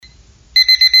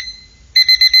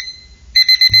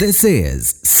This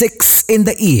is 6 in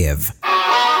the Eve.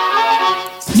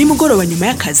 Nimugoroba nyuma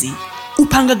y'akazi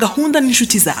upanga gahunda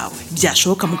n'inshuti zawe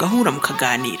byashoboka mugahura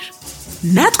mukaganira.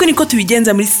 Natwe niko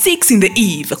tubigenza muri 6 in the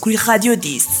Eve kuri Radio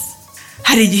 10.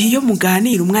 Hari igihe iyo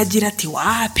muganira umwagira ati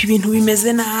wapi ibintu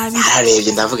bimeze nabi.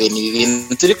 Harebye ndavuga ni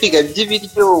ibintu turi kwiga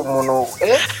by'ibiryo umuntu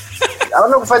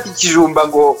abona gufata ikijumba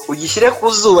ngo ugishyire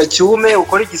ku zuba cyume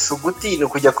ukora igisuguti no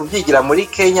kujya kubyigira muri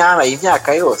Kenya hana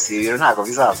imyaka yose ibintu ntago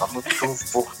bizava mu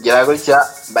tuvu ngera gutya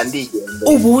mba ndigenda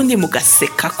ubundi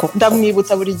mugaseka ko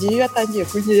ndamwibutsa buri gihe iyo atangiye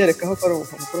kunyerekaho ko ari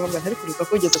umukuru w'abana ari kuruka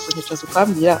kugeza ku nyicazo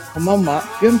ukambira mama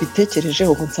iyo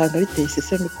mbitekerejeho ngo nsanga biteye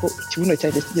isesemi ko ikibuno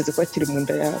cyanjye kigeze kwa kiri mu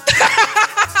nda yawe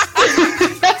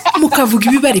mukavuga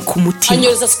ibibari ku mutima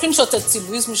anyoza screenshot ati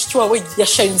Louise mushiki wawe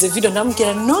yasharinze video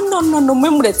namubwira no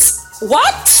mwemuretse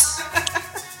what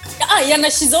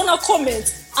yanashyizeho na comment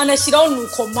anashyiraho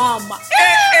nuko mama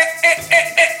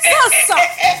sasa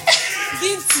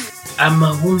binti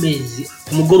amahumezi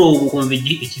umugoroba ukumva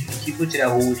ikigo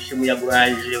kirahushe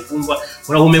muyaguranje kumva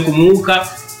urahumeka umwuka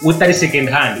utari second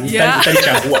hand utari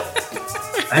cyangwa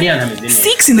Ariana mezene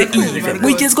 6 in the Eve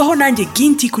wigezwaho nanjye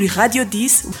Ginti kuri Radio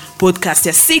 10 podcast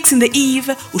ya 6 in the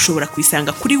Eve ushobora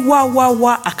kwisanga kuri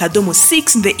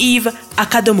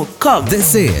www.6intheeve.com.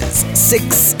 This is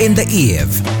 6 in the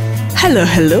Eve.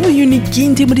 Hello you ni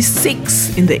Ginti muri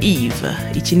 6 in the Eve.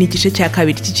 Iki ni igice cya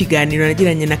kabiri cy'ikiganiro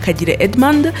nagiranye na Kagire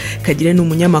Edmond. Kagire ni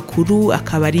umunyamakuru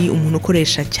akaba ari umuntu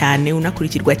ukoresha cyane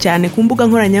unakurikirwa cyane ku mbuga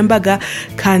nkoranyambaga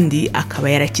kandi akaba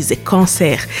yarakize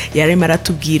cancer. Yarema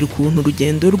aratubwira ukuntu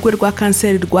urugendo rwe rwa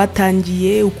cancer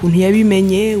rwatangiye, ukuntu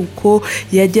yabimenye, uko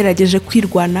yagerageje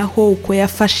kwirwanaho, uko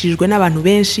yafashijwe n'abantu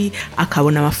benshi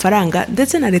akabona amafaranga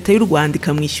ndetse na leta y'u Rwanda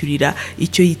ikamwishyurira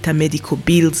icyo yita medical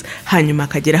bills, hanyuma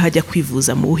akagera hajya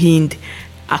kwivuza mu Buhinde.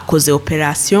 Akoze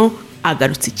operation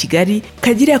agarutse i Kigali.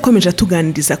 Kagire yakomeje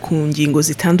atuganiriza ku ngingo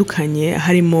zitandukanye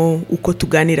harimo uko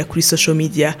tuganira kuri social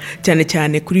media cyane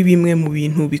cyane kuri bimwe mu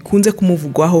bintu bikunze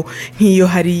kumuvugwaho nk'iyo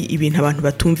hari ibintu abantu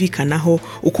batumvikanaho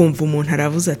ukumva umuntu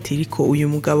aravuze ati riko uyu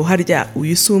mugabo harya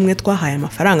uyu si umwe twahaye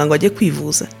amafaranga ngo ajye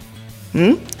kwivuza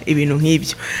ibintu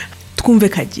nk'ibyo. Twumve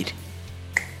Kagire.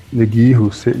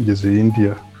 Nigihuse igeze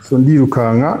India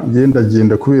ndirukanka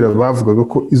genda kubera bavugaga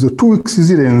ko izo 2 weeks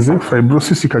zirenze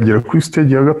fibrosis ikagera kuri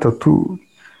stage ya 3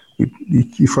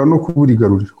 ikifa no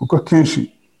kuburigarurira kuko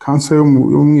akenshi cancer yo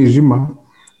mu mwijima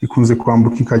ikunze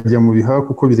kwambuka ikajya mu bihaha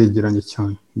kuko biregeranye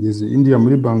cyane. Ngeze India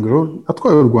muri Bangalore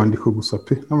atwaye urwandiko gusa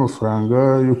pe n'amafaranga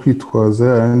yo kwitwaza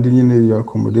yandi nyine ya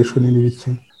accommodation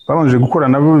n'ibiki babanje gukora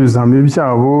nabo bizamini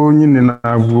byabo nyine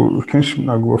ntabwo kenshi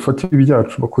ntabwo bafata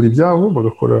ibyacu bakora ibyabo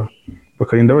bagakora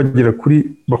bakarinda bagera kuri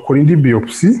bakora indi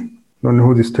biopsy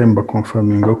noneho this time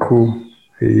bakonfirminga ko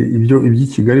ibyo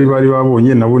Kigali bari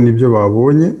babonye nabo nibyo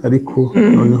babonye ariko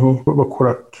noneho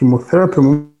bakora chemotherapy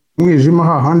mu mwijima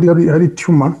hahandi hari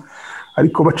tumor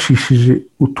ariko bacishije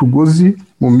utugozi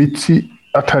mu mitsi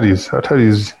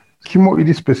atarizi kimo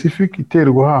iri specific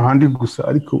iterwa hahandi gusa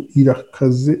ariko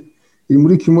irakaze iri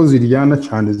muri kimo ziryana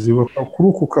cyane ziba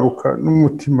kuruko karuka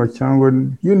n'umutima cyangwa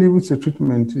iyo nibutse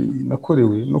treatment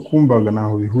nakorewe no kumbaga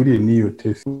naho bihuriye n'iyo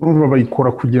test urumva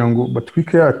bayikora kugira ngo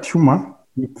batwike ya tumor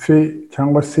ipfe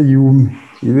cyangwa se yume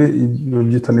ibe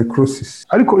byita necrosis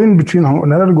ariko in between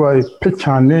nararwaye pe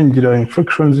cyane ngira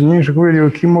infections nyinshi kubera iyo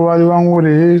kimo bari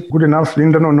bankoreye gure na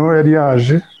Flinda noneho yari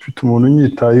yaje mfite umuntu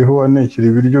nyitayeho anekira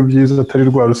ibiryo byiza atari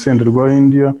rwa rusenda rwa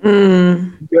India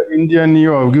India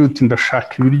niyo wabwiye uti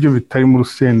ndashaka ibiryo bitari mu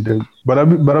rusenda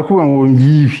barakuvuga ngo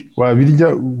ngibi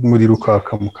wabirya umuriro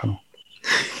ukaka mu kanwa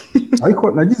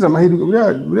ariko nagize amahirwe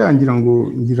buriyangira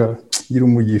ngo ngira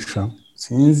umugisha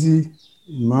sinzi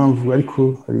impamvu ariko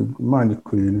hari Imana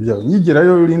ikora ibintu byayo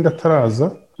nyigerayo Linda ataraza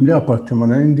muri apartment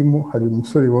nari ndimo hari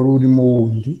umusore wari urimo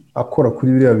wundi akora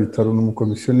kuri biriya bitaro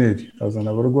n'umukomisiyoneri azana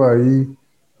abarwayi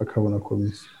akabona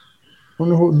komisiyo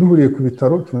noneho duhuriye ku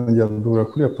bitaro tunongera duhura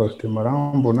kuri apartment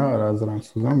arambona araza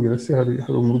aransuza ambwira se hari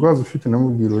umurwazi ufite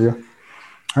namubwiro ya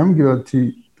ambwira ati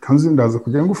kanzi ndaza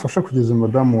kugira ngo ufasha kugeza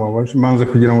madamu wawe manze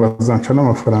kugira ngo azanca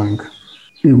n'amafaranga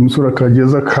uyu musore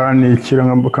akageza kanekera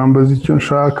ngambakambaza icyo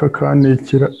nshaka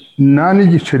kanekera nani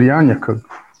igiceri yanyakaga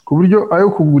ku buryo ayo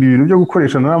kugura ibintu byo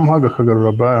gukoresha naramuhaga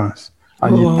akagarura balance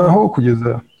anyitaho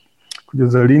kugeza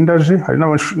Lindaje hari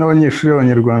n'abanyeshuri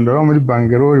b'Abanyarwanda baba muri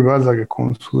Bangalore bazaga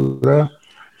konsura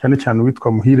cyane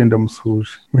witwa Muhire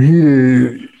ndamusuje Muhire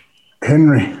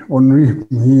Henry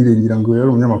Muhire ngira ngo yari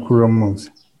umunyamakuru uramuzi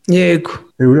yego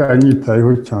uri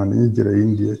anyitayeho cyane yigera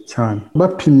India cyane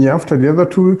bapimye after the other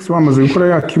 2 weeks bamaze gukora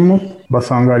yakimo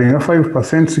basanga ari nka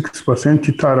 5%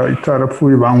 6%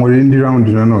 itarapfuye bankorera indi round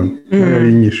nanone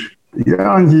yari nyinshi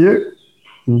irangiye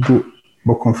ubwo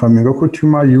bakonfirminga ko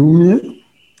tumor yumye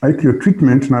ariko iyo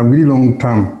treatment ntabwo iri long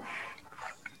term,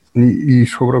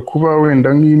 ishobora kuba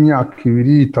wenda nk'imyaka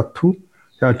 2-3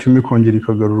 yacuma ikongera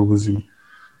ikagarura ubuzima.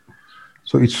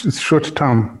 So it's short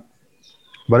term.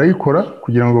 Barayikora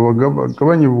kugira ngo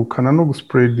bagabanye ubukana no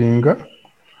guspreadinga,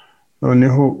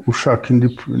 noneho ushaka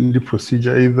indi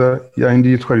procedure either ya indi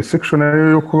yitwa resection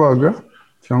yo kubaga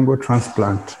cyangwa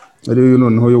transplant, ariyo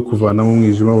noneho yo kuvana mu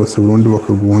mwijima wose burundu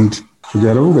bakagundi.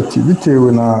 Kugira aravuga ati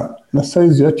bitewe na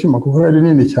size ya tumor kuko yari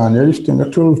nini cyane, yari ifite nka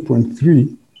 12.3,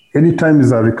 anytime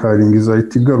is recurring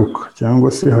izahita igaruka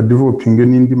cyangwa se ha developing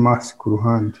n'indi mass ku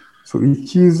ruhande. So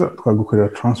ikiza twagukorera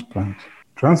transplant.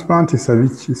 Transplant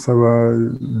isaba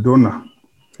donor,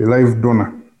 a live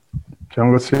donor,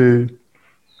 cyangwa se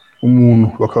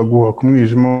umuntu bakaguha ku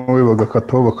mwijima we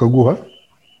bagakataho bakaguha.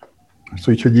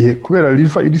 So icyo gihe kubera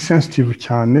liver iri sensitive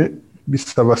cyane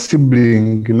bisaba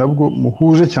sibling nabwo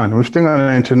muhuje cyane, mufite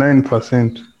nka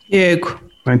 99%. Yego.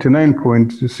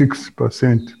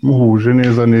 99.6% muhuje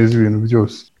neza ibintu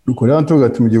byose. Dukorera ntuga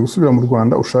ati mugiye gusubira mu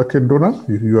Rwanda ushake donor,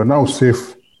 you are now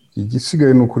safe.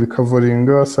 Igisigaye ni ukuri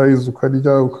coveringa size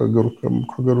ukarya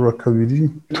ukagarura kabiri.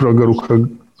 Turagaruka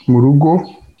mu rugo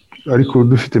ariko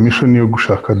dufite mission yo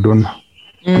gushaka donor.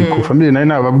 Ku family nayo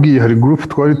nababwiye hari group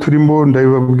twari turimo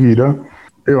ndabibabwira.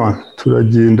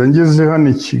 Turagenda ngeze hano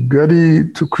i Kigali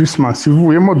to Christmas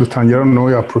ivuyemo dutangira no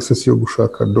ya process yo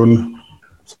gushaka donor.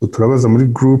 So turabaza muri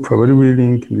group abari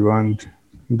willing ni bande.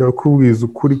 Ndakubwiza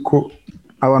ukuri ko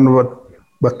abantu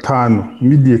batanu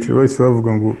immediately bahise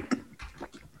bavuga ngo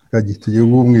tugiye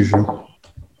guhumwijima.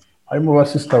 Harimo ba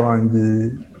sister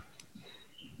banjye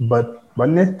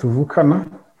bane tuvukana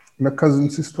na cousin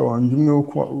sister wanjye umwe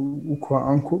uko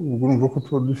uncle, ubwo urumva ko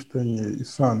tuba dufitanye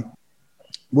isano.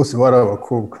 Bose bari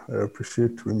abakobwa. I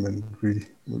appreciate women really.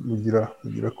 Mugira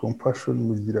compassion,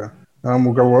 mugira. Nta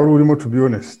mugabo wari urimo, to be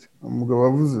honest. Umugabo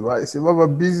wavuze bahise baba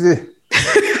busy.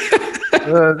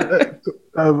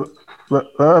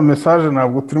 Message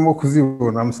ntabwo turimo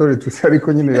kuzibona. I'm sorry to say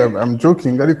ariko nyine I'm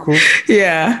joking ariko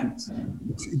yeah,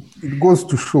 it goes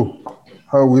to show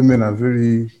how women are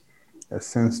very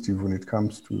sensitive when it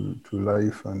comes to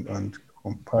life and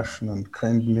compassion and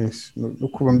kindness no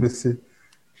kuba mbese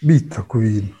bita ku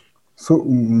bintu. So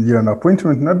ngira na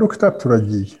appointment na doctor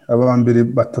turagiye. Abambere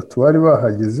batatu bari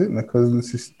bahageze na cousin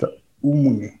sister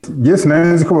umwe. Yes,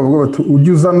 nanzi ko bavuga bati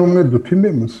ujye uzana umwe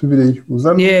dupime musubireyo.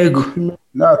 Uzana dupime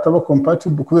nataba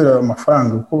compatible kubera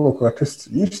amafaranga kuko bakora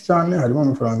test nyinshi cyane, harimo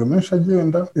amafaranga menshi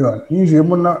agenda.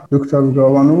 Ninjiyemo na doctor avuga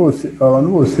abantu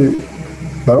bose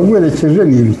baragwerekeje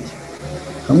ni ibiki.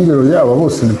 Amugero yaba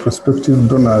bose ni prospective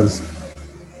donors.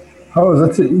 Habaza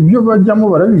ati ibyo bajyamo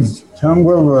barabizi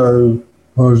cyangwa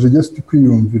baje just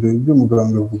kwiyumvira ibyo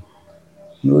muganga avuga.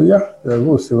 Noya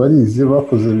bose barize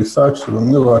bakoze research,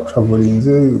 bamwe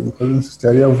batravelinze cousin sister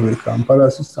yari yavuye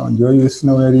Kampala, sister wanjye wa US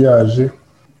nawe yari yaje.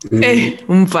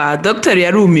 Umva doctor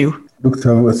yarumiwe.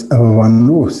 Doctor aba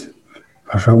bantu bose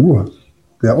bashaguha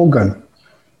ya organ.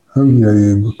 Habira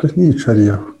yego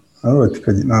kanyicariye aho bati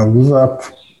kaje ntabwo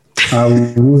uzapfa.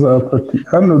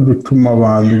 Hano dutuma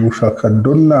abantu gushaka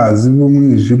donors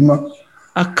b'umwijima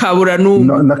akabura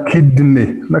na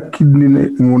kidney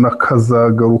umuntu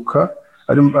akazagaruka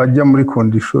ajya muri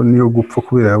condition yo gupfa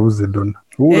kubera yabuze donor.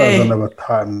 Urazana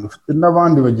batanu ufite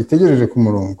n'abandi bagitegereje ku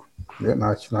murongo.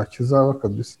 Nta kizaba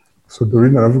kabisa. So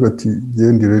Dorine aravuga ati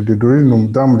gendire. Dorine ni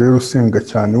umudamu rero usenga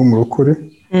cyane w'umurokore.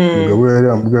 Umugabo yari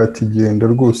yambwiye ati genda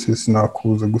rwose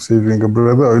sinakuza gusavinga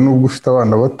brother wawe nubwo ufite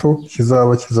abana bato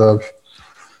kizaba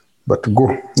but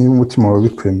go niba umutima wawe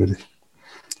bikwemereye.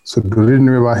 So Dorine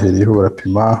niwe bahereyeho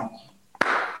barapima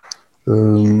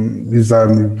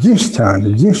bizami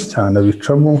byinshi cyane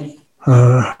abicamo.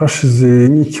 Hashize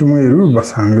n'icyumweru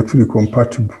basanga turi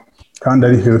compatible kandi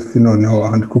ari healthy noneho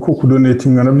ahandi kuko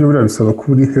kudonatinga nabyo birabisaba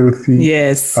kuba uri healthy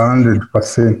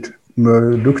 100%.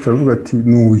 Doctor avuga ati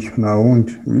n'uyu nta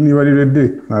wundi niba ari ready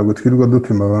ntabwo twirirwa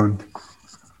dupima abandi.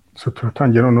 So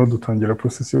turatangira noneho dutangira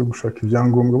process yo gushaka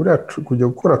ibyangombwa buriya kujya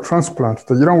gukora transplant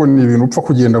utagira ngo ni ibintu upfa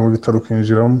kugenda mu bitaro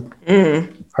kwinjiramo.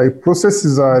 Hari process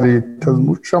za leta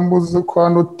mucamo zo kwa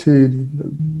noteri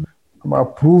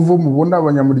approve mubona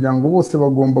abanyamuryango bose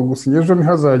bagomba gusinya. Ejo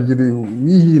ntihazagire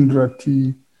wihindura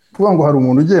ati kuvuga ngo hari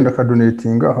umuntu ugenda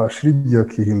akadonatinga hashira igihe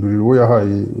akihindurira uwo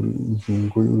yahaye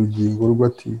urugingo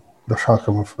rw'ati ndashaka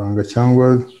amafaranga cyangwa.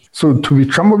 So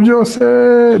tubicamo byose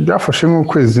byafashe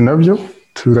nk'ukwezi nabyo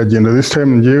turagenda. This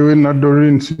time ngewe na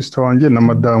Dorine sister wanjye na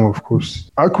madam of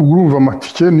course. Ariko urumva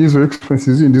amatike n'izo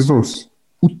expenses zindi zose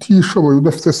utishoboye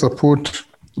udafite support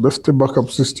udafite backup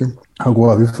system ntabwo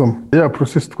wabivamo. Ya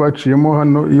process twaciyemo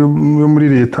hano yo muri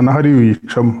leta na hari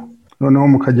uyicamo noneho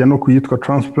mukajya no kuyitwa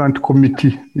transplant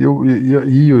committee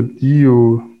iyo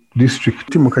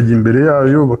district mukajya imbere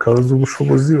yayo bakabaza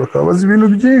ubushobozi bakabaza ibintu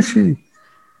byinshi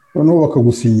noneho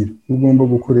bakagusinyira ugomba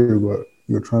gukorerwa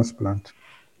iyo transplant.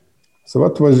 So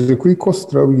batubajije kuri cost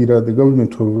turabwira the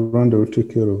government of Rwanda will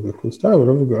take care of the cost.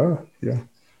 Baravuga yeah.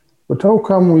 But how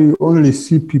come we only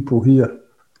see people here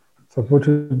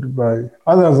supported by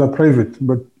others are private,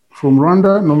 but from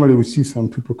Rwanda normally we see some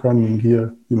people coming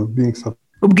here, being supported.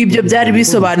 Ubwo ibyo byari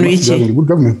bisobanuye iki? Good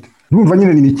government. Urumva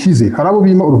nyine ni ikize. Hari abo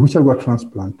bima uruhushya rwa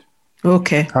transplant.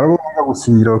 Okay. Hari abo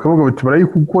bagusinyira bakavuga bati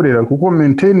barayikukorera kuko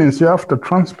maintenance after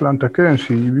transplant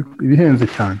akenshi ibihenze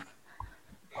cyane.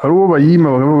 Hari uwo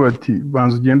bayima bakavuga bati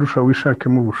banza ugende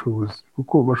wishakemo ubushobozi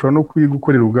kuko bashobora no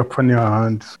kuyigukorera ugapfa ni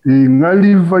hahandi. Nka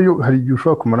liver yo hari igihe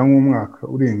ushobora kumara nk'umwaka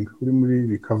urenga uri muri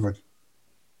recovery.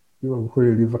 Iyo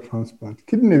bagukorera liver transplant.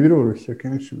 Kidney biroroshye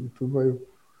akenshi tuvayo.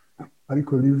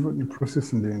 Ariko liver ni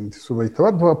process ndende. So bahita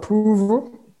baduha approval.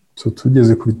 So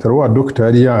tugeze ku bitaro wa doctor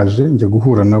yari yaje njya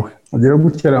guhura nawe. Agera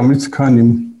gukera muri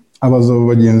scan abaza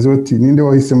bagenzi bati ninde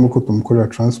wahisemo ko tumukorera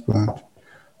transplant.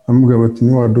 Amubwira bati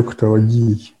ni wa doctor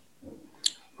wagiye.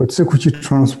 Batse kuki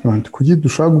transplant kuki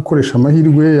dushaka gukoresha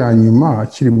amahirwe ya nyuma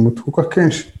akiri muto kuko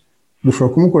akenshi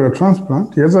dushobora kumukorera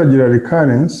transplant yazagira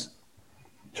recurrence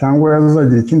cyangwa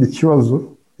yazagira ikindi kibazo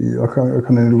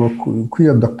akananirwa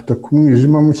kwiadapta ku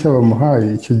mwijima mushya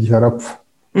bamuhaye icyo gihe arapfa.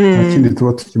 Ikindi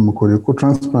tuba tukimukoreye ko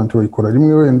transplant bayikora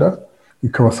rimwe wenda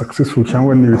ikaba successful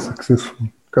cyangwa nibe successful.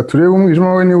 Katurebe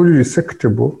umwijima we ni uri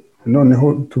resectable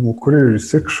noneho tumukorere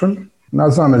resection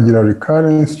nazanagira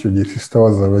recurrence icyo gihe sister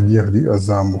wazaba gihari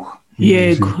azamuha.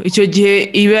 Yego icyo gihe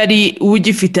iba ari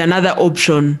ugifite another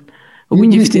option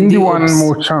ugifite one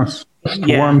more chance.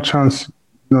 One chance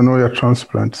no ya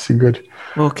transplant sigari.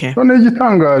 Okay. None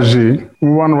igitangaje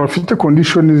mu bantu bafite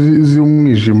condition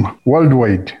z'umwijima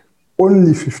worldwide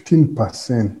only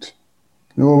 15%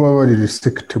 nibo baba bari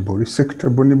resectable.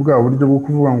 Resectable ni bwa buryo bwo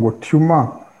kuvuga ngo tumor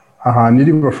ahantu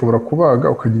iri bashobora kubaga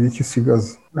ukagira iki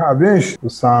sigaza. Nta benshi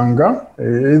usanga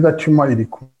either tumor iri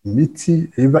ku mitsi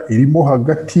either irimo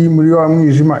hagati muri wa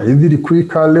mwijima either iri kuri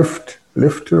ka left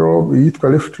lobe yitwa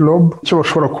left lobe cyo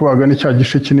bashobora kubaga ni cya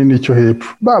gishe kinini cyo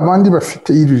hepfo. Bandi bafite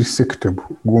iri resectable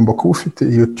ugomba kuba ufite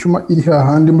iyo tumor iri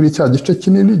hahandi muri cya gishe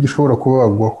kinini gishobora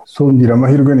kubagwaho. So ngira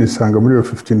amahirwe nisanga muri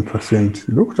 15%.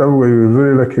 Dr. Avuga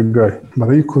very lucky guy.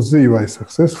 Barayikoze ibaye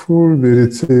successful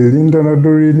beretse Linda na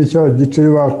Doreen cya gice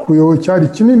bakuyeho cyari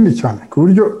kinini cyane ku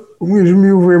buryo umwijima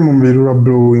iyo uvuye mu mbere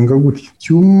urablowinga gutya.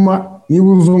 Cyuma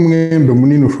niba uzi umwembe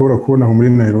munini ushobora kubona muri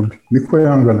Nairobi niko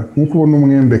yangana nkuko ubona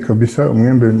umwembe kabisa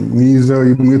umwembe mwiza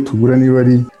umwe tugura niba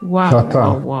ari wow.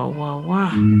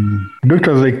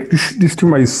 Doctors like this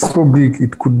tumor is so big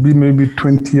it could be maybe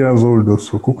 20 years old or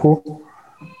so kuko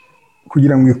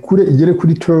kugira ngo ikure igere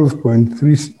kuri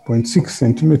 12.6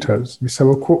 centimeters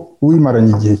bisaba ko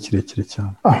uyimaranye igihe kirekire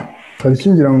cyane. Tariki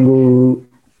ngira ngo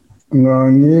nka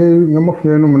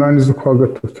 28 z'ukwa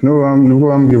gatatu nibwo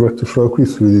bambwiye bati ushobora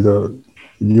kwisubirira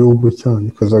igihugu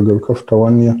cyane ukazagaruka after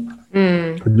 1 year.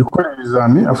 Gukora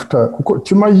ibizami after kuko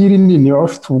tumor yiri nini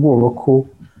afite ubwoba ko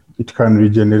it can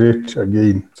regenerate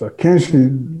again. So kenshi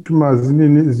tumors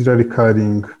nini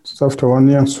zirarikaringa. So after 1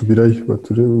 year nsubirayo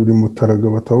bature uri mutaraga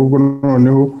batahubwo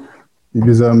noneho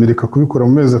ibizamirika kubikora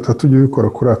mu mezi 3 ujye ubikora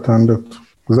kuri 6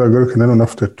 uzagaruke nanone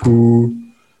after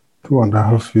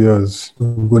 2.5 years.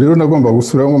 Ubwo rero nagomba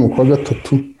gusubiraho mu kwa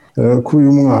gatatu kuri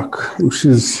uyu mwaka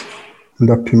ushize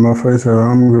ndapima Faisal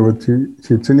arambwira bati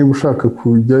cyetse niba ushaka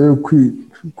kujyayo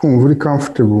kumva uri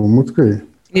comfortable mu mutwe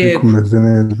kumeze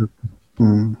neza.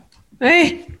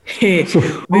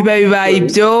 bibaye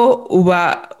ibyo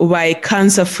ubaye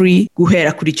cancer free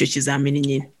guhera kuri icyo kizamini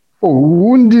nyine.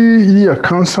 Ubundi iriya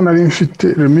cancer nari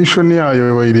mfite remission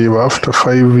yayo bayireba after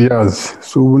 5 years.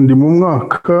 So ubundi mu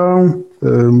mwaka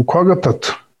mu kwa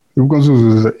gatatu nibwo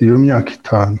nzuzuza iyo myaka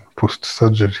 5 post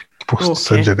surgery.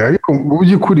 Ariko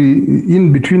ubugi kuri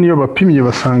in between iyo bapimye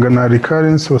basanga na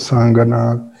recurrence basanga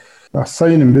na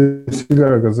sign mbese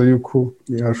igaragaza yuko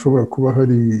yashobora kuba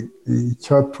hari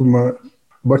icyatuma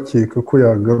bakeka ko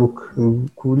yagaruka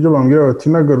ku buryo bambwira bati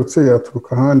nagarutse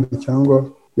yaturuka ahandi cyangwa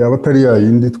yaba atari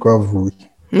yayindi twavuye.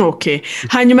 Okay.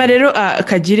 Hanyuma rero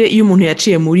Kagire iyo umuntu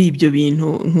yaciye muri ibyo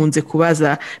bintu nkunze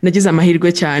kubaza nagize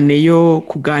amahirwe cyane yo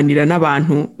kuganira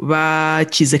n'abantu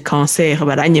bakize cancer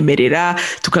baranyemerera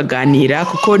tukaganira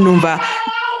kuko numva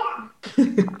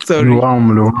sorry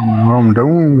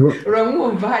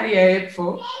uramwumva hariya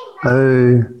hepfo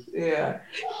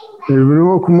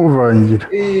birimo kumuvangira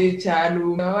cyane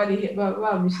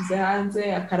bamushyize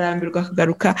hanze akarambirwa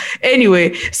akagaruka.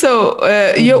 Anyway so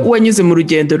iyo wanyuze mu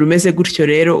rugendo rumeze gutyo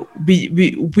rero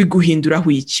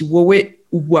biguhinduraho iki wowe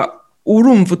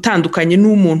urumva utandukanye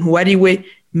n'umuntu wari we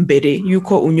mbere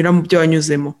yuko unyura mu byo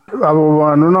wanyuzemo? Abo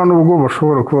bantu nta nubwo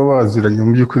bashobora kuba baziranye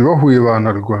mu by'ukuri, bahuye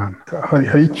banarwana.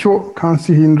 Hari icyo kansi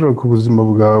ihindura ku buzima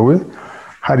bwawe,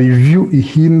 hari view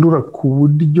ihindura ku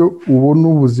buryo ubona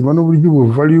ubuzima n'uburyo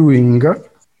ubuvaluinga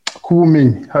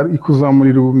k'ubumenyi, hari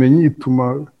ikuzamurira ubumenyi, ituma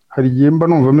hari igihe mba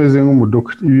numva ameze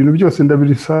nk'umudokita, ibintu byose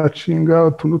ndabirisacinga,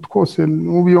 utuntu twose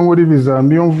n'ubu iyo nkora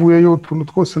ibizami iyo mvuyeyo utuntu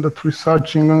twose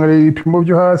ndaturisacinga, nkareba ibipimo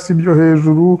byo hasi byo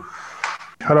hejuru.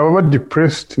 Hari ababa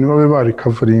depressed niba bari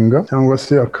coveringa cyangwa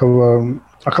se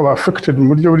akaba affected mu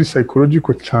buryo buri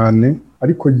psychological cyane,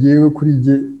 ariko jewe kuri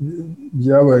je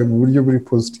byabaye mu buryo buri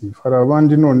positive. Hari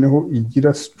abandi noneho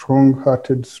igira strong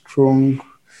hearted, strong,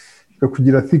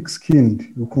 kugira thick skinned,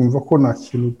 ukumva ko nta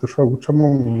kintu udashobora gucamo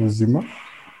mu buzima.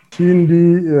 Ikindi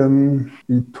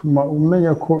ituma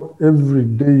umenya ko every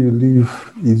day you live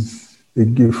is a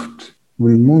gift,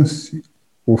 buri munsi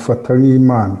ufata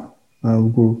nk'Imana,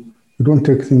 ntabwo you don't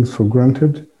take things for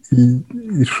granted.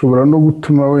 Ishobora no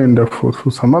gutuma wenda for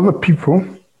some other people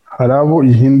hari abo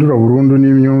ihindura burundu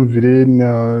n'imyumvire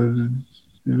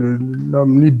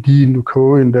n'idini, ukaba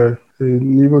wenda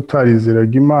niba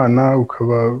utarizeraga Imana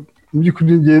ukaba mu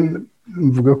by'ukuri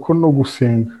mvuga ko no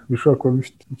gusenga bishobora kuba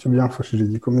bifite icyo byamfashije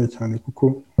gikomeye cyane, kuko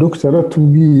Dr.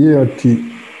 aratubwiye ati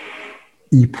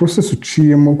iyi process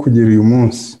uciyemo kugera uyu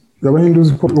munsi,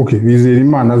 abahinduzi ko bizera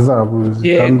Imana zabo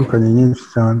zitandukanye nyinshi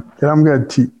cyane, yarambwiye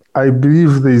ati I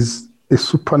believe there is a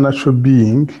supernatural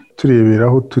being turebera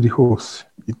aho turi hose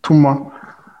ituma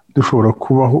dushobora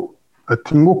kubaho.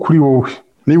 Ati ngo kuri wowe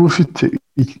niba ufite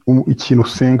ikintu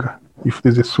usenga, if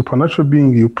there is a supernatural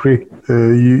being you pray,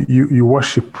 you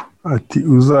worship, ati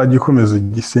uzajya ukomeza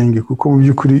gisenge, kuko mu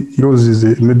by'ukuri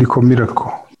yozize medical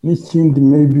miracle. N'ikindi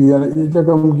maybe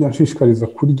yajyaga mubwira nshishikariza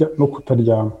kurya no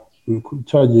kutaryama,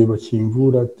 cyagiye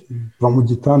bakimvura ati va mu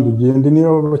gitanda ugende,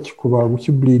 niba bakikubaga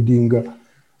ukibleedinga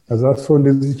za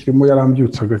sonde zikirimo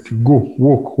yarambyutsaga ati go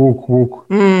walk.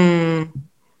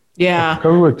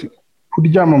 Akavuga ati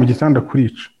kuryama mu gitanda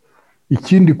kurica.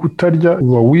 Ikindi kutarya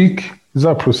uba weak,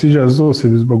 za procedure zose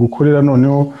bagukorera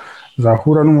noneho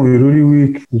zahura n'umubiri uri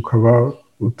weak ukaba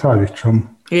utabicamo.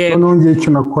 Nongeye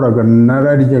icyo nakoraga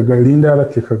nararyaga, Linda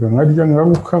yaratekaga nkarya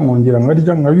ngaruka, nkongera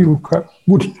nkarya nkabiruka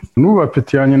gutyo. N'ubu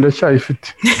apeti yanjye ndacyayifite.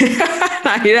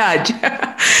 Ntahiraje.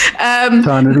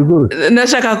 Cyane rwose.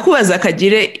 Nashaka kubaza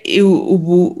Kagire,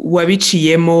 ubu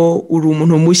wabiciyemo, uri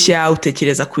umuntu mushya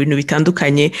utekereza ku bintu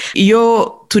bitandukanye.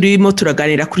 Iyo turimo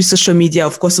turaganira kuri social media,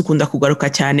 of course ukunda kugaruka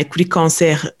cyane kuri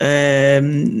cancer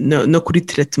no kuri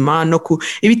treatment no ku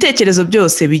ibitekerezo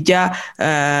byose bijya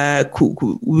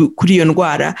kuri iyo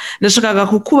ndwara. Nashakaga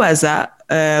kukubaza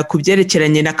ku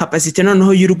byerekeranye na capacity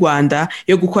noneho y'u Rwanda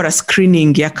yo gukora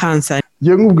screening ya cancer.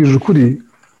 Ngiye nkubwije ukuri,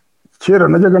 kera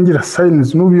najyaga ngira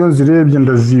signs n'ubu iyo nzirebye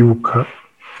ndazibuka,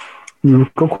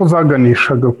 nibuka ko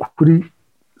zaganishaga kuri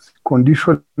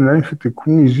condition nari mfite ku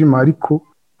mwijima, ariko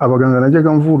abaganga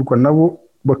najyaga mvurwa nabo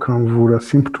bakamvura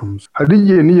symptoms. Hari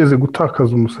igihe nigeze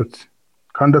gutakaza umusatsi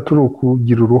kandi atari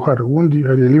ukugira uruhara, ubundi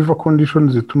hari liver condition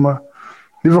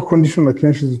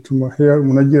akenshi zituma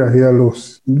umuntu agira hair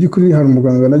loss. Mu by'ukuri hari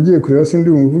umuganga nagiye kureba, sindi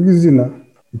bumuvuga izina,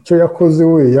 icyo yakoze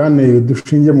we yaneye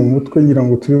udushinge mu mutwe ngira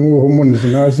ngo turimo hormone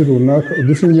zinazi runaka,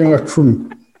 udushinge nka 10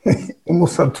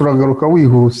 umusatsi uragaruka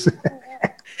wihuse.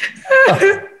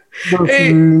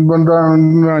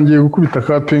 Nangiye gukubita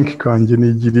ka pink kanjye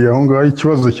nigiriye aho ngaho,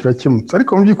 ikibazo kirakemutse.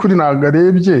 Ariko mu by'ukuri ntabwo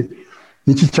arebye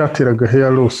niki cyateraga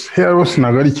hair loss. Hair loss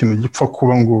ntabwo ari ikintu gipfa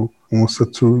kuba ngo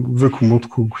umusatsi uve ku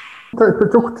mutwe ugwe.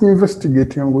 Cyo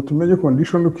kutinvestigate ngo tumenye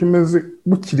condition uko imeze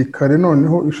bukiri kare,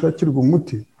 noneho ishakirwa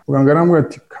umuti. Muganga arambwira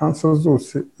ati cancer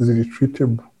zose ziri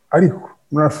treatable, ariko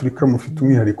muri Afurika mufite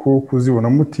umwihariko wo kuzibona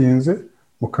mutinze,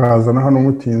 mukazana hano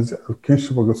mutinze,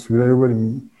 akenshi bagasubirayo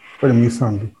bari mu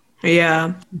isanduku.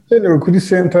 Ikenewe kuri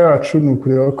center yacu ni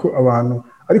ukureba ko abantu,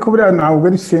 ariko buriya ntabwo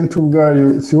ari center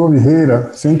ubwayo siho bihera.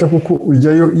 Center kuko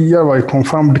ujyayo yabaye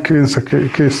confirmed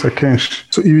case akenshi.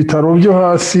 So ibitaro byo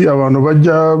hasi abantu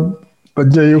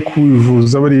bajyayo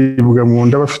kwivuza baribwa mu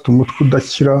nda bafite umutwe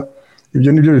udakira,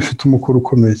 ibyo nibyo bifite umukoro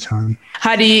ukomeye cyane.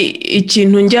 Hari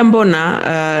ikintu njya mbona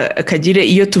Kagire,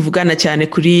 iyo tuvugana cyane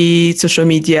kuri social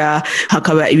media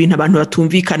hakaba ibintu abantu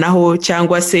batumvikanaho,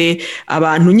 cyangwa se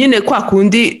abantu nyine kwa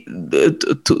kundi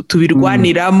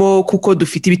tubirwaniramo kuko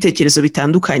dufite ibitekerezo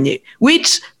bitandukanye,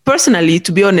 which personally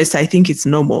to be honest I think it's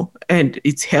normal and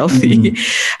it's healthy.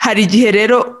 Hari igihe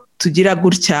rero tugira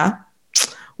gutya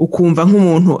ukumva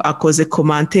nk'umuntu akoze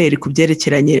commentaire ku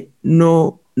byerekeranye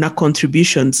na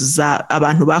contributions za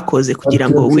abantu bakoze kugira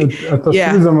ngo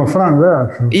atasubiza amafaranga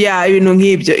yacu ibintu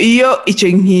nk'ibyo. Iyo icyo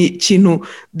kintu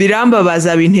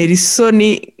birambabaza bintera isoni,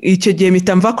 icyo gihe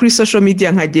mpita mva kuri social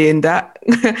media nkagenda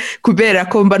kubera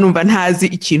ko mba numva ntazi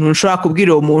ikintu nshobora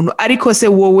kubwira uwo muntu. Ariko se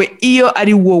wowe, iyo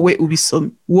ari wowe ubisome,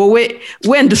 wowe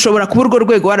wenda ushobora kuba urwo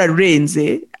rwego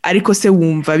wararurenze, ariko se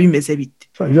wumva bimeze bite?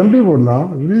 njya mbibona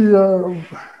biriya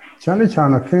cyane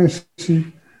cyane akenshi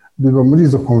biba muri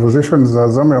izo conversations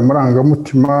zazamuye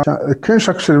amarangamutima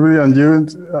kenshi. Actually biriya ngewe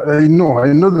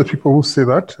I know the people who say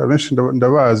that, abenshi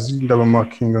ndabazi,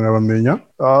 ndabamakinga nkabamenya.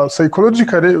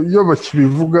 Psychologically iyo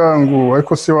bakibivuga ngo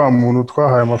ariko se wa muntu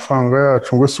twahaye amafaranga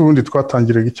yacu, ngo se ubundi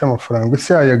twatangiraga iki amafaranga, ngo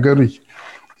se yayagaruye,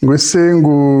 ngo se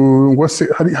ngo se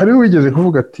hari wigeze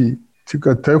kuvuga ati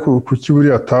tigataye ku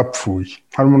kiburi atapfuye.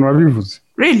 Hari umuntu wabivuze?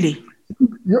 Really?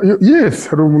 Yes,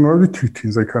 hari umuntu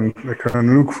wabitwitinze. I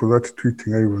can look for that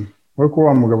tweeting ayibona. Wako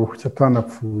wa mugabo kuki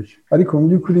atanapfuye. Ariko mu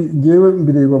by'ukuri ngewe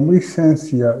mbireba muri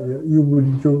sense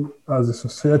y'uburyo as a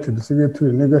society dusigaye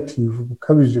turi negative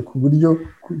bukabije, ku buryo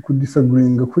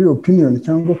kudisagreeing kuri opinion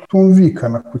cyangwa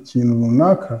kutumvikana ku kintu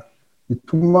runaka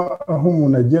bituma aho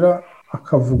umuntu agera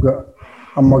akavuga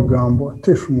amagambo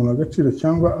atesha umuntu agaciro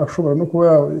cyangwa ashobora no kuba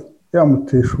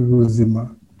yamutesha ubuzima.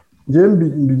 Njye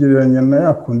mbigereranya na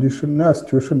ya condition, na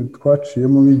situation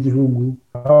twaciyemo nk'igihugu,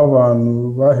 aho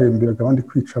abantu bahemberaga abandi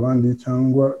kwica abandi,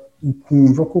 cyangwa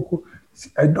ukumva koko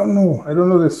I don't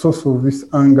know the source of this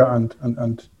anger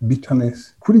and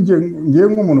bitterness. Kuri njye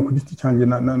nk'umuntu ku giti cyanjye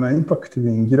na impact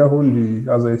bingiraho ndi,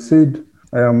 as I said,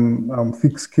 I'm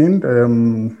thick-skinned,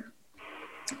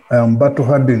 I am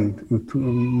battle-hardened.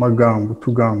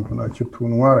 Tugambo ntacyo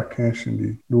tuntwara kenshi.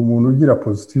 Ndi umuntu ugira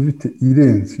positivity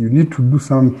irenze. You need to do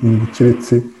something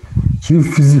keretse kiri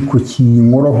physical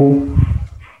kinkoraho,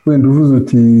 wenda uvuze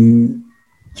uti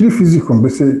kiri physical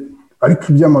mbese, ariko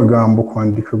iby'amagambo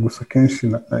kwandika gusa kenshi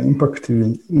na impact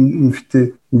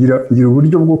mfite. Ngira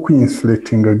uburyo bwo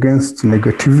kwinsulating against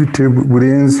negativity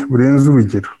burenze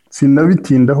urugero.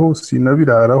 Sinabitindaho,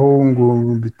 sinabiraraho ngo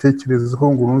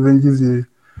mbitekerezeho ngo numve ngize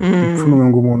ipfunwe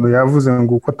ngo umuntu yavuze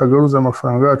ngo uko atagaruza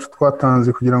amafaranga yacu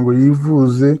twatanze kugira ngo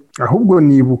yivuze. Ahubwo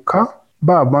nibuka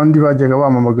bandi bajyaga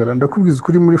bamamagara. Ndakubwiza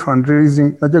kuri muri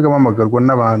fundraising najyaga bamagarwa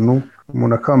n'abantu,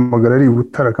 umuntu akamamagara ari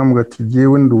Butare akamuga ati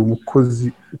jewe ndi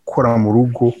umukozi ukora mu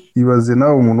rugo. Ibaze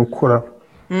nawe umuntu ukora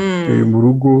mu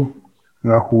rugo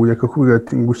nkahuye akakubwira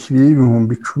ati ngushyiriye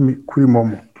 10,000 kuri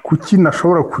momo. Kuki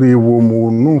nashobora kureba uwo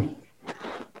muntu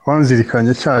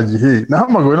wanzirikanye cya gihe?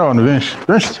 Nahamagawe n'abantu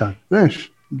benshi cyane,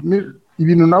 benshi.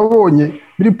 Ibintu nabonye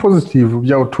biri positive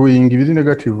bya outweighing ibiri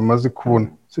negative maze kubona.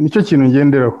 So nicyo kintu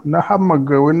ngenderaho.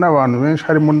 Nahamagawe n'abantu benshi,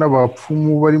 harimo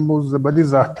n'abapfumu bari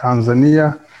za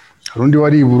Tanzania, harundi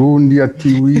wari i Burundi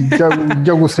ati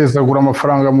wijya gusesagura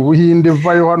amafaranga mu Buhinde,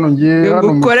 vayo hano ngiye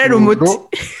hano mukorera umuti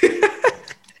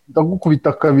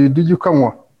ndagukubita kabiri ujye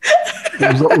ukanywa,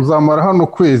 uzamara hano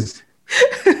kwezi,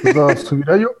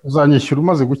 uzasubirayo uzanyishyura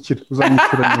umaze gukira,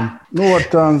 uzanyishyura nyuma. N'uwa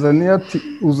Tanzania ati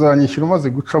uzanyishyura umaze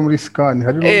guca muri scan.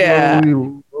 Hari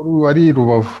wari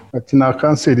Rubavu ati nta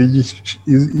kanseri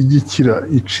igikira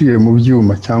iciye mu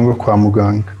byuma cyangwa kwa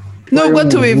muganga. Nubwo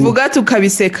tubivuga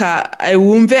tukabiseka,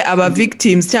 wumve aba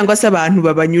victims cyangwa se abantu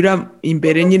babanyura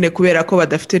imbere nyine kubera ko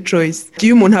badafite choice.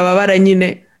 Iyo umuntu ababara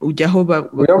nyine ujyaho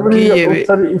babwiye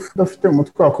udafite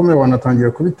umutwe wakomeye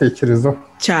wanatangira kubitekerezaho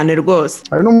cyane rwose.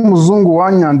 Hari n'umuzungu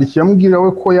wanyandikiye amubwira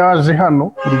we ko yaje hano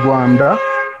mu Rwanda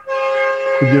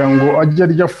kugira ngo ajye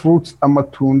arya fruits,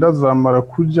 amatunda za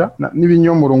marakuja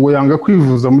n'ibinyomoro, ngo yanga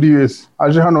kwivuza muri US.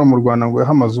 Aje hano mu Rwanda ngo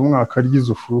yahamaze umwaka arya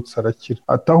izo fruits arakira.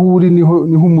 Ataho uri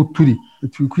niho umuturi.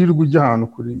 Twikwirwa ujya ahantu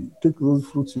kuri take those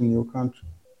fruits in your country.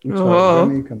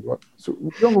 So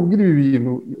ngo bwira ibi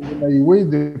bintu, when I weigh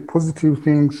the positive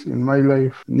things in my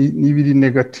life n'ibiri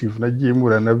negative nagiye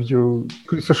mura nabyo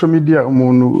kuri social media.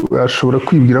 Umuntu ashobora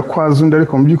kwibwira ko azi undi,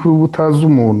 ariko mu by'ukuri uba utazi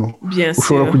umuntu.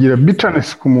 Ushobora kugira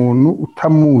bitterness ku muntu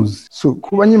utamuzi. So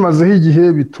kuba nyimazeho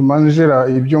igihe bituma njera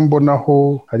ibyo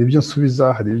mbonaho, hari ibyo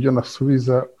nsubiza, hari ibyo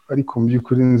nasubiza, ariko mu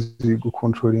by'ukuri nzi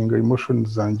gucontrollinga emotions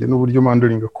zanjye n'uburyo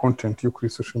mandoringa content yo kuri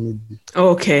social media.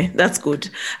 Okay, that's good.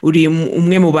 Uri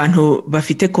umwe mu bantu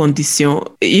bafite condition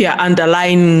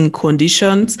underlying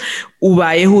conditions.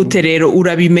 Ubayeho ute rero?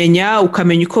 Urabimenya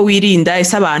ukamenya uko wirinda.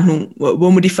 Ese abantu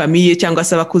bo muri famille cyangwa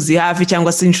se abakuzi hafi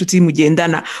cyangwa se inshuti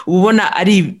mugendana ubona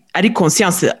ari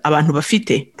conscience abantu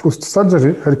bafite? Post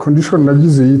surgery hari condition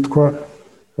nagize yitwa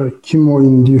chemo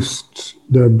induced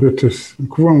diabetes.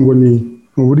 Kuvuga ngo ni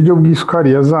mu buryo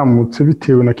bw'isukari yazamutse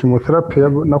bitewe na chemotherapy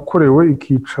nakorewe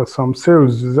ikica some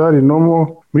cells zari normal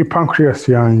muri pancreas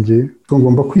yanjye.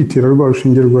 Ngomba kwitera rwa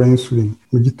rushinge rwa insulin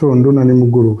mu gitondo na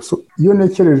nimugoroba. So iyo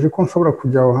nekereje ko nshobora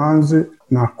kujya aho hanze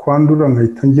nakwandura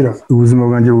nkahita ngira ubuzima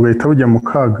bwanjye bugahita bujya mu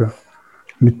kaga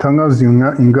bitangaza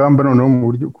ingamba noneho mu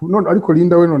buryo ariko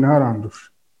Linda we none harandusha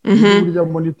burya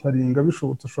monitoringa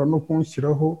bishobotse ashobora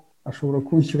no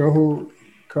kunshyiraho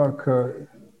kaka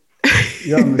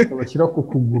yameka bashyira ku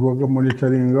kuguru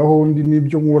agamonitoringa aho undi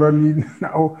n'ibyo nkora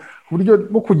naho uburyo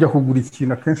bwo kujya kugura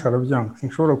ikintu akenshi arabyanga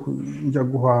sinshobora kujya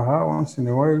guhaha once in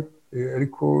a while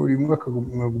ariko rimwe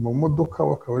akaguma mu modoka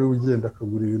akaba ari ugenda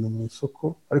akagura ibintu mu isoko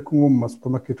ariko nko mu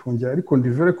supermarket hongera ariko ndi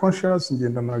very conscious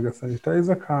ngenda na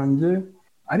sanitizer kanjye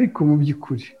ariko mu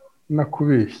by'ukuri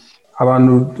nakubeshye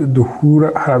abantu duhura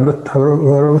hari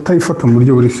abatayifata mu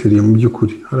buryo buri seriye mu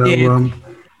by'ukuri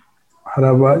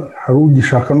hari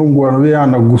ugishaka no ngo arabe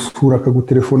yanagusura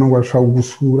akagutelefona ngo ashaka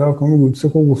gusura akamubwira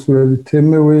ko gusura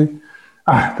bitemewe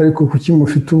ariko kuki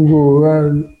mufite ubwoba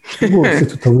rwose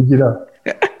tutabugira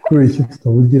kubera iki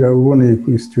tutabugira uboneye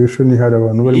kuri situation hari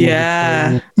abantu bari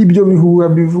ibyo bihura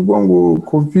bivugwa ngo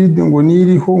covid ngo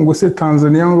niriho ngo se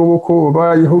Tanzania ngo boko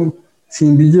babayeho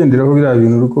simbigenderaho biriya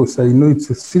bintu rwose I know it's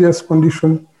a serious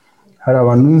condition hari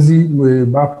abantu nzi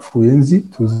bapfuye nzi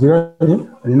tuziranye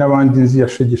hari n'abandi nzi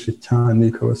yashegeshe cyane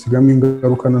ikabasigamo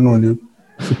ingaruka nanone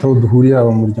ufite aho duhuriye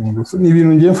aba mu muryango ni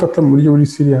ibintu ngiye mfata mu buryo buri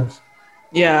serious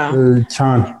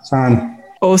cyane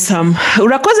Awesome.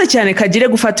 Urakoze cyane Kagire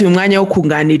gufata uyu mwanya wo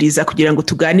kunganiriza kugira ngo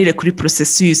tuganire kuri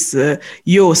processus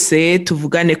yose,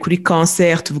 tuvugane kuri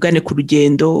cancer, tuvugane ku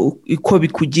rugendo uko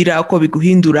bikugira, uko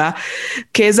biguhindura.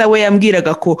 Keza we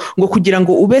yambwiraga ko ngo kugira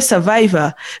ngo ube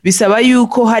survivor bisaba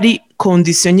yuko hari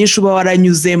condition nyinshi uba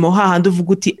waranyuzemo hahandi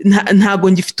uvuga uti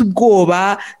ntago ngifite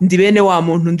ubwoba ndi bene wa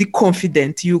muntu ndi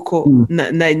confident yuko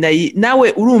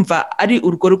nawe urumva ari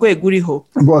urwo rwego uriho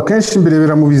ngo akenshi imbere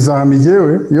biramubizaha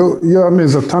jewe yo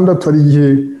amezi 6 ari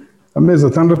gihe amezi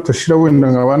 6 ashira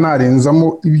wenda nkaba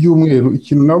narenzamo ibyumweru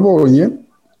ikintu nabonye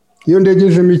iyo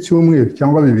ndegejemo icyumweru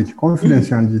cyangwa bibiri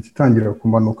confidence yanjye itangira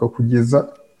kumanuka kugeza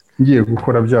ngiye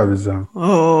gukora bya bizana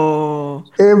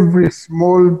every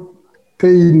small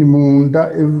pain munda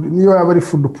niyo yaba ari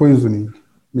food poisoning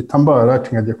mitambara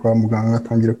tingajya kwa muganga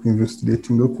atangira ku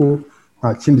investigating ko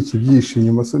nta kindi kibyishe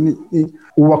inyuma so ni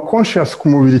uba conscious ku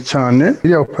mubiri cyane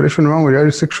iriya operation bango ya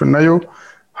resection nayo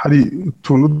hari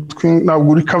utuntu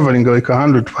ntabwo uri covering like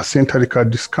 100% ariko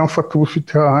discomfort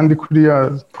ubufite hahandi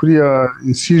kuri ya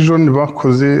incision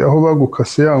bakoze aho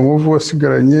bagukase ya nkovu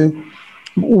wasigaranye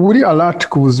uri alert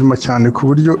ku buzima cyane ku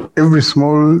buryo every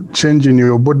small change in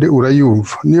your body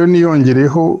urayumva niyo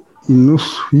niyongereho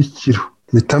inusu y'ikiro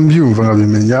mitambyumva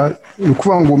nkabimenya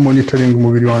ukuvuga ngo monitoring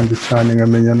umubiri wanjye cyane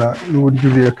nkamenyana n'uburyo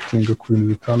reacting ku bintu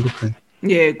bitandukanye.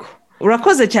 Yego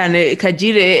urakoze cyane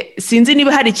Kagire, sinzi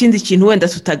niba hari ikindi kintu wenda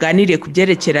tutaganiriye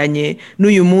kubyerekeranye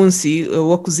n'uyu munsi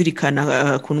wo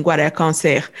kuzirikana ku ndwara ya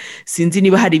cancer, sinzi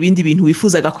niba hari ibindi bintu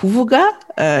wifuzaga kuvuga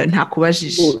nta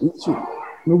kubajije.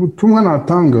 N'ubutumwa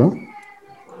natanga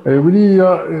buriya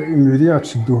imibiri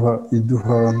yacu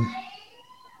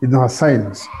iduha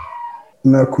signs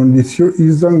na condition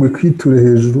iza ngo kwiture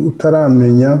hejuru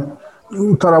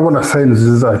utarabona signs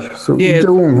zayo. So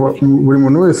ibyo wumva buri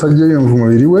muntu wese agiye yumva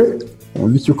umubiri we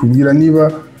icyo kubwira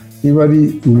niba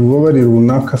ari ububabare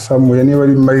runaka samuye, niba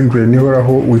ari migraine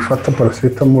ihoraho wifata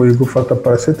paracetamol, igufata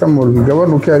paracetamol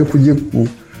bigabanuke ariko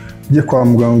ujye kwa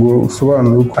muganga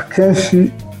usobanura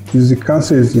akenshi izi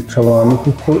kanseri zica abantu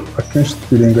kuko akenshi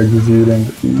twirengagiza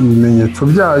ibimenyetso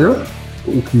byayo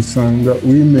ukisanga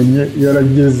uyimenye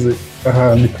yarageze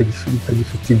ahantu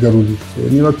ikagifite igaruriro.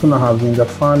 Niba tunahavinga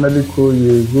fana ariko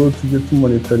yego tujye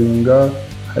tumonitoringa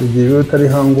hari igihe biba atari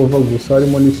hangover gusa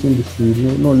harimo n'ikindi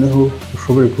kintu noneho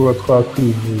ushobore kuba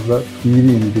twakwivuza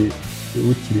twirinde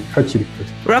hakiri kare.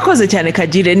 Urakoze cyane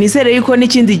Kagire, nizere yuko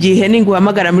n'ikindi gihe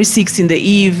ninguhamagara muri 6 in the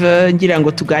eve ngira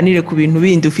ngo tuganire ku bintu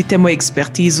bindi ufitemo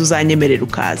expertise uzanyemerera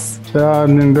ukaza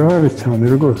cyane. Ndahari cyane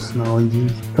rwose nawe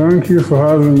ngiye. Thank you for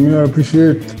having me, I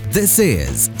appreciate. This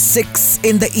is 6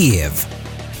 in the Eve.